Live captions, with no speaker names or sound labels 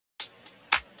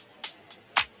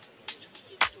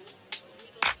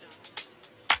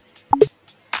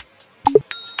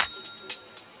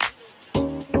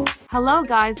Hello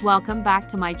guys, welcome back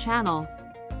to my channel.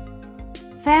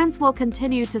 Fans will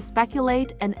continue to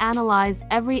speculate and analyze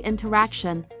every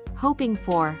interaction, hoping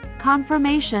for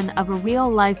confirmation of a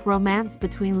real-life romance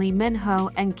between Lee Min-ho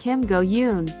and Kim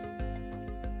Go-eun.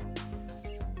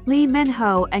 Lee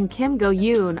Min-ho and Kim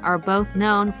Go-eun are both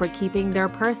known for keeping their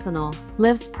personal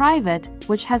lives private,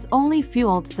 which has only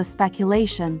fueled the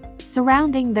speculation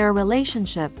surrounding their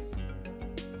relationship.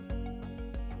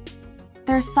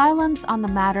 Their silence on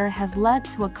the matter has led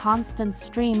to a constant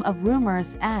stream of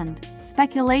rumors and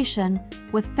speculation,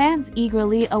 with fans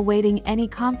eagerly awaiting any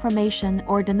confirmation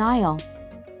or denial.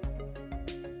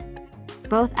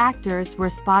 Both actors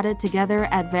were spotted together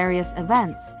at various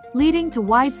events, leading to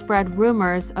widespread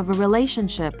rumors of a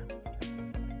relationship.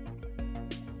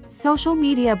 Social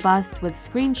media buzzed with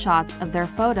screenshots of their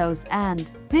photos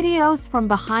and videos from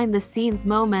behind-the-scenes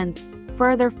moments,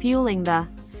 further fueling the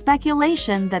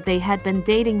speculation that they had been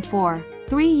dating for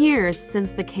 3 years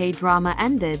since the K-drama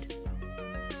ended.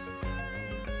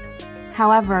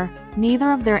 However,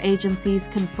 neither of their agencies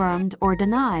confirmed or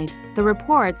denied the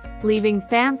reports, leaving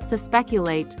fans to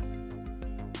speculate.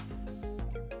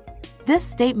 This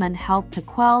statement helped to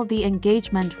quell the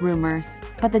engagement rumors,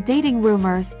 but the dating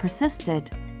rumors persisted.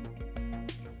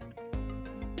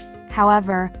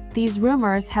 However, these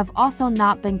rumors have also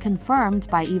not been confirmed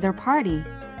by either party.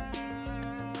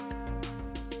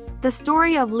 The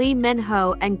story of Lee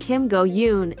Min-ho and Kim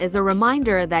Go-eun is a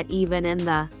reminder that even in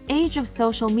the age of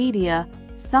social media,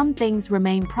 some things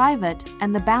remain private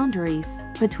and the boundaries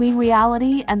between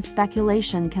reality and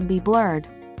speculation can be blurred.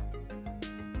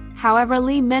 However,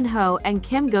 Lee Min-ho and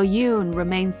Kim Go-eun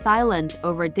remain silent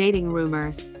over dating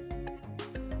rumors.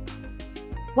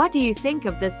 What do you think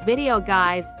of this video,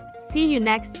 guys? See you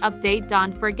next update.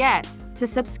 Don't forget to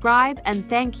subscribe and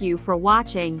thank you for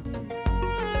watching.